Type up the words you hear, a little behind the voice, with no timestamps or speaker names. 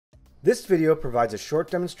This video provides a short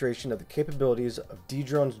demonstration of the capabilities of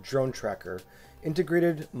Dedrone's drone tracker,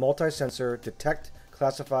 integrated multi-sensor detect,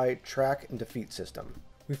 classify, track, and defeat system.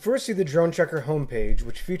 We first see the drone tracker homepage,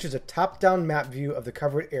 which features a top-down map view of the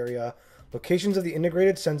covered area, locations of the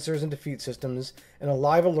integrated sensors and defeat systems, and a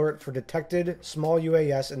live alert for detected small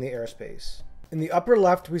UAS in the airspace. In the upper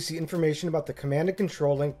left, we see information about the command and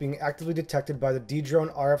control link being actively detected by the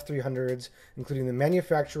Dedrone RF300s, including the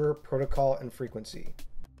manufacturer, protocol, and frequency.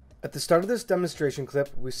 At the start of this demonstration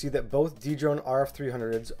clip, we see that both Dedrone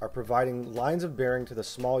RF300s are providing lines of bearing to the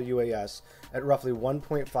small UAS at roughly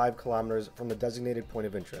 1.5 kilometers from the designated point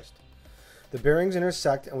of interest. The bearings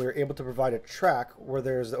intersect and we are able to provide a track where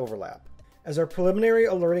there is the overlap. As our preliminary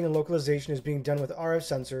alerting and localization is being done with RF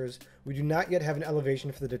sensors, we do not yet have an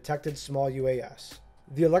elevation for the detected small UAS.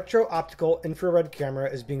 The electro-optical infrared camera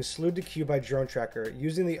is being slewed to queue by Drone Tracker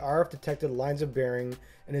using the RF detected lines of bearing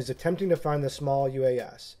and is attempting to find the small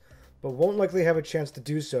UAS, but won't likely have a chance to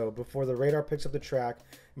do so before the radar picks up the track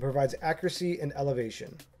and provides accuracy and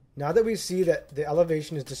elevation. Now that we see that the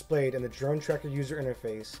elevation is displayed in the Drone Tracker user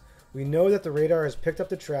interface, we know that the radar has picked up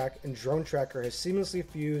the track and Drone Tracker has seamlessly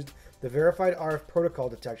fused the verified RF protocol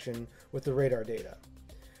detection with the radar data.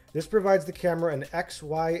 This provides the camera an X,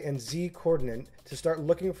 Y, and Z coordinate to start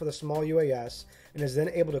looking for the small UAS and is then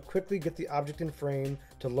able to quickly get the object in frame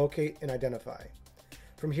to locate and identify.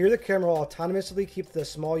 From here, the camera will autonomously keep the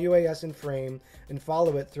small UAS in frame and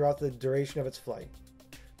follow it throughout the duration of its flight.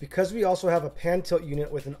 Because we also have a pan tilt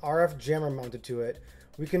unit with an RF jammer mounted to it,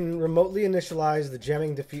 we can remotely initialize the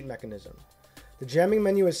jamming defeat mechanism. The jamming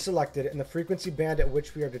menu is selected and the frequency band at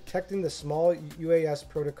which we are detecting the small UAS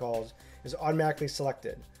protocols is automatically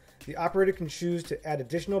selected. The operator can choose to add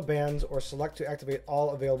additional bands or select to activate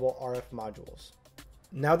all available RF modules.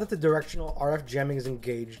 Now that the directional RF jamming is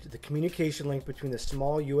engaged, the communication link between the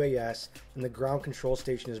small UAS and the ground control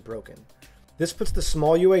station is broken. This puts the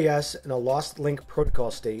small UAS in a lost link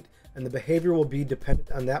protocol state, and the behavior will be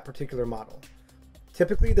dependent on that particular model.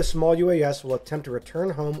 Typically, the small UAS will attempt to return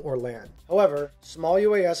home or land. However, small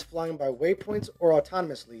UAS flying by waypoints or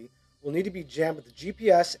autonomously will need to be jammed with the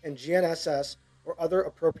GPS and GNSS or other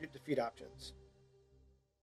appropriate defeat options.